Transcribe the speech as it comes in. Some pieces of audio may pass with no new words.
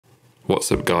What's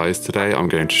up guys, today I'm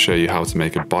going to show you how to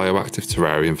make a bioactive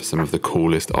terrarium for some of the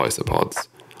coolest isopods.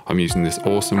 I'm using this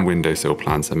awesome windowsill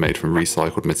planter made from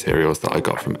recycled materials that I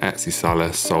got from Etsy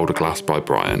seller Solder Glass by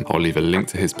Brian. I'll leave a link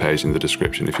to his page in the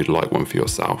description if you'd like one for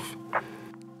yourself.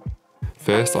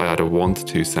 First I add a 1 to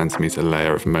 2 centimeter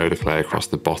layer of molar clay across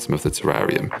the bottom of the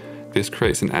terrarium. This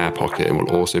creates an air pocket and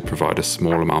will also provide a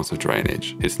small amount of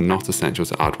drainage. It's not essential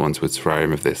to add one to a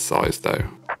terrarium of this size though.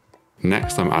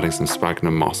 Next I'm adding some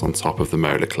sphagnum moss on top of the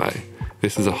molar clay.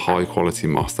 This is a high quality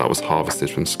moss that was harvested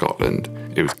from Scotland.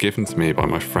 It was given to me by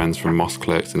my friends from Moss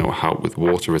Clerks and it will help with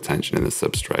water retention in the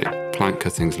substrate. Plant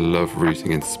cuttings love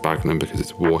rooting into sphagnum because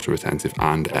it's water retentive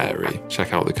and airy.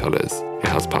 Check out the colours. It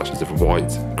has patches of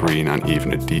white, green and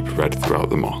even a deep red throughout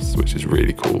the moss, which is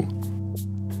really cool.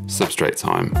 Substrate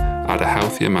time. Add a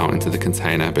healthy amount into the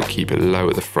container but keep it low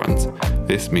at the front.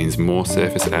 This means more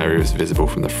surface area is visible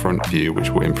from the front view, which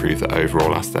will improve the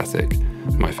overall aesthetic.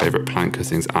 My favourite plant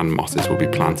cuttings and mosses will be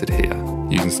planted here.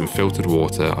 Using some filtered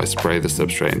water, I spray the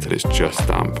substrate until it's just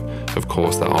damp. Of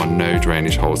course there are no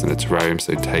drainage holes in the terrarium,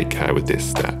 so take care with this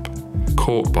step.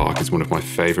 Cork bark is one of my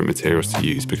favourite materials to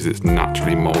use because it's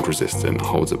naturally mould resistant and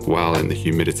holds up well in the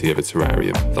humidity of a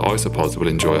terrarium. The isopods will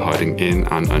enjoy hiding in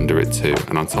and under it too,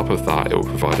 and on top of that it will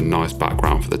provide a nice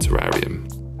background for the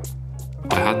terrarium.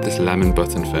 I had this lemon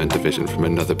button fern division from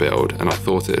another build and I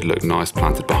thought it'd look nice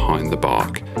planted behind the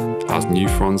bark. As new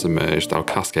fronds emerge, they'll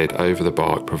cascade over the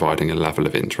bark, providing a level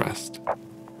of interest.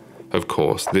 Of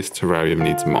course, this terrarium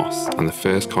needs moss, and the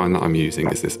first kind that I'm using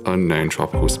is this unknown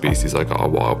tropical species I got a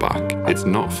while back. It's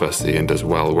not fussy and does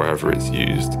well wherever it's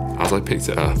used. As I picked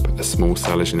it up, a small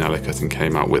Selaginella cutting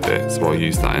came out with it, so I'll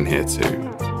use that in here too.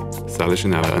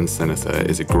 Selaginella uncinata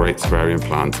is a great terrarium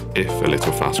plant, if a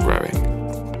little fast growing.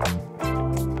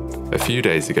 A few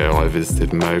days ago I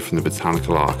visited Mo from the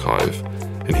Botanical Archive,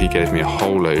 and he gave me a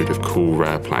whole load of cool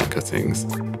rare plant cuttings.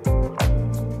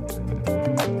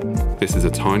 This is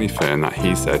a tiny fern that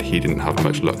he said he didn't have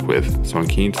much luck with, so I'm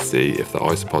keen to see if the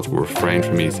isopods will refrain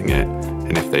from eating it,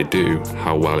 and if they do,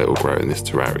 how well it will grow in this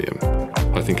terrarium.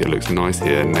 I think it looks nice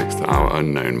here next to our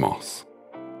unknown moss.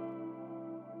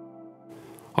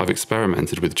 I've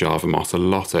experimented with Java moss a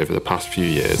lot over the past few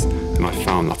years, and I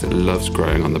found that it loves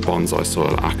growing on the bonsai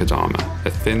soil akadama. A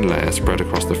thin layer spread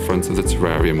across the front of the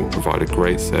terrarium will provide a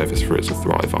great surface for it to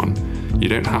thrive on. You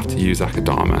don't have to use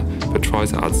akadama, but try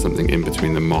to add something in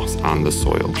between the moss and the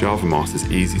soil. Java moss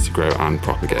is easy to grow and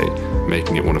propagate,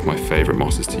 making it one of my favourite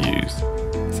mosses to use.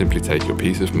 Simply take your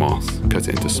piece of moss, cut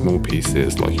it into small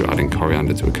pieces like you're adding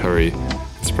coriander to a curry,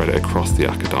 and spread it across the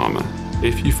akadama.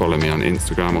 If you follow me on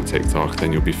Instagram or TikTok,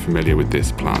 then you'll be familiar with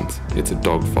this plant. It's a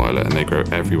dog violet and they grow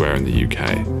everywhere in the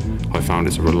UK. I found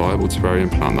it's a reliable terrarium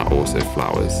plant that also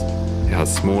flowers. It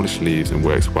has smallish leaves and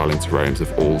works well in terrariums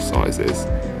of all sizes.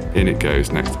 In it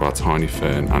goes next to our tiny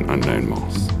fern and unknown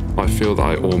moss. I feel that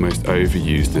I almost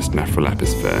overused this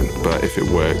Nephrolepis fern, but if it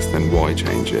works then why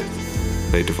change it?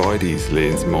 They divide easily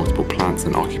into multiple plants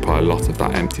and occupy a lot of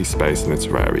that empty space in a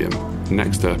terrarium.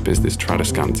 Next up is this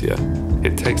Tradescantia.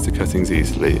 It takes to cuttings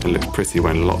easily and looks pretty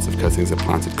when lots of cuttings are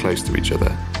planted close to each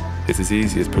other. It's as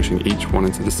easy as pushing each one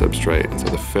into the substrate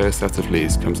until the first set of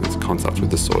leaves comes into contact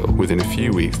with the soil. Within a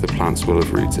few weeks the plants will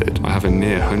have rooted. I have a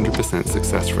near 100%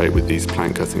 success rate with these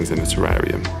plant cuttings in a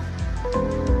terrarium.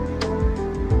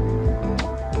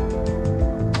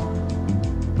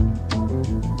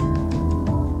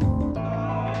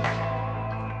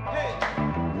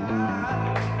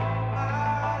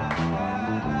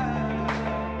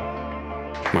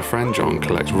 My friend John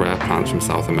collects rare plants from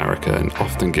South America and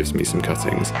often gives me some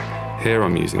cuttings. Here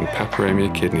I'm using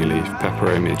Peperomia kidney leaf,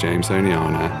 Peperomia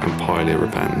jamesoniana and Pilea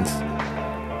repens.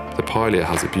 The Pilea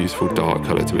has a beautiful dark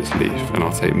colour to its leaf and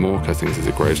I'll take more cuttings as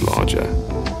it grows larger.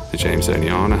 The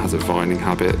jamesoniana has a vining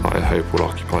habit that I hope will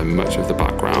occupy much of the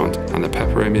background, and the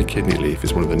Peperomia kidney leaf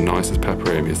is one of the nicest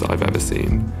peperomias that I've ever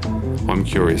seen. I'm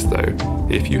curious though,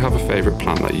 if you have a favourite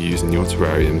plant that you use in your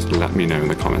terrariums, let me know in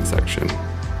the comment section.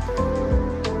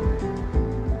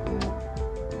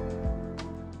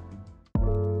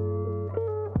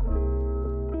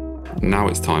 Now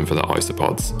it's time for the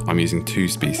isopods. I'm using 2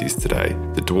 species today,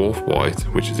 the dwarf white,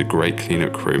 which is a great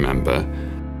cleanup crew member,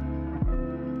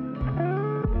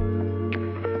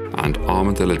 and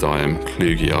Armadillidium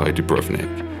klugii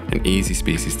dubrovnik, an easy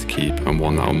species to keep and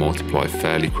one that will multiply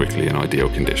fairly quickly in ideal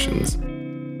conditions.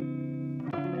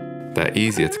 They're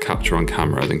easier to capture on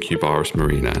camera than Cubaris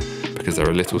marina because they're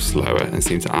a little slower and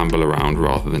seem to amble around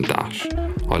rather than dash.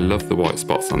 I love the white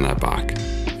spots on their back.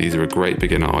 These are a great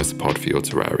beginner isopod for your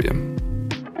terrarium.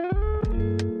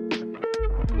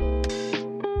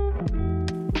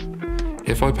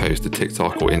 If I post a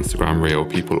TikTok or Instagram reel,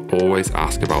 people always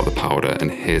ask about the powder,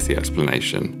 and here's the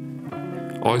explanation.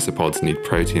 Isopods need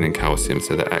protein and calcium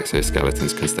so their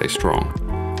exoskeletons can stay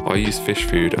strong. I use fish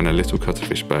food and a little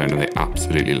cuttlefish bone and they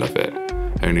absolutely love it.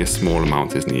 Only a small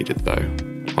amount is needed though.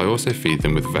 I also feed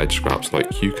them with veg scraps like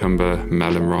cucumber,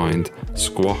 melon rind,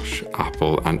 squash,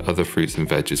 apple and other fruits and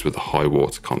veggies with a high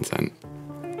water content.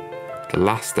 The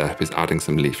last step is adding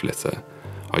some leaf litter.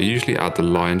 I usually add the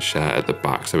lion's share at the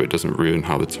back so it doesn't ruin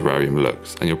how the terrarium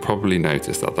looks, and you'll probably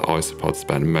notice that the isopods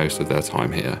spend most of their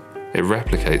time here. It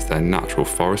replicates their natural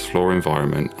forest floor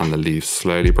environment and the leaves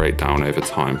slowly break down over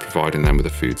time, providing them with a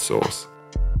food source.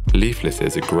 Leaf litter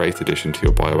is a great addition to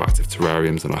your bioactive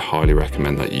terrariums and I highly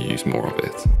recommend that you use more of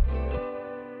it.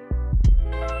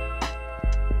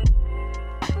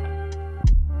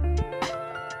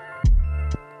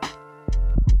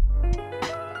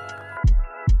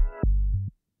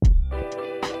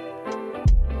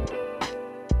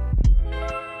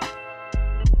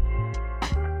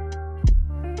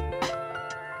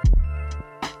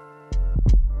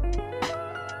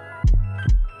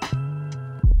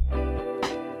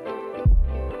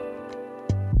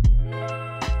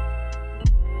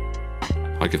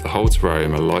 I give the whole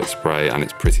terrarium a light spray and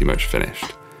it's pretty much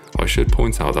finished. I should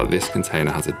point out that this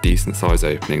container has a decent size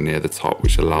opening near the top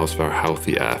which allows for a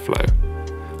healthy airflow.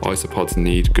 Isopods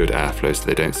need good airflow so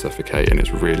they don't suffocate, and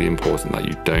it's really important that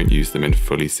you don't use them in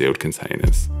fully sealed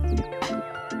containers.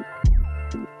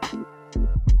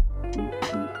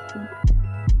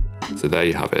 So there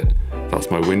you have it.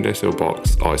 That's my windowsill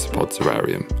box isopod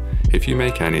terrarium. If you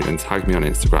make any, then tag me on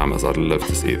Instagram as I'd love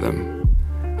to see them.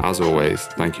 As always,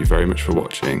 thank you very much for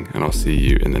watching and I'll see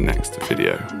you in the next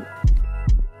video.